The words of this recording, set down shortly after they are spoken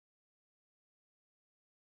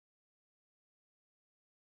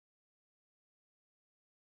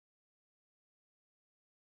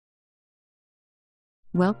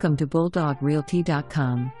Welcome to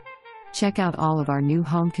BulldogRealty.com. Check out all of our new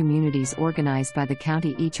home communities organized by the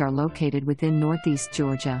county. Each are located within Northeast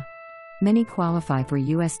Georgia. Many qualify for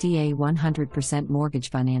USDA 100% mortgage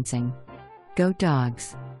financing. Go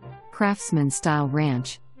Dogs! Craftsman style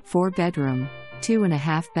ranch, 4-bedroom,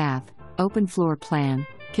 2.5 bath, open floor plan,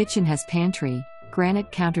 kitchen has pantry,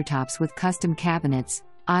 granite countertops with custom cabinets,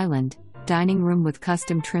 island, dining room with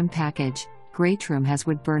custom trim package, greatroom has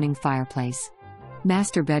wood burning fireplace.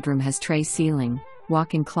 Master bedroom has tray ceiling,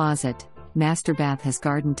 walk-in closet, master bath has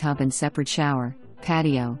garden tub and separate shower,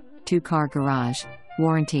 patio, 2-car garage,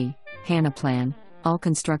 warranty, HANA plan, all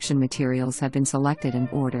construction materials have been selected and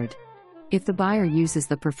ordered. If the buyer uses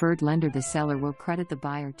the preferred lender, the seller will credit the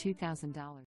buyer $2,000.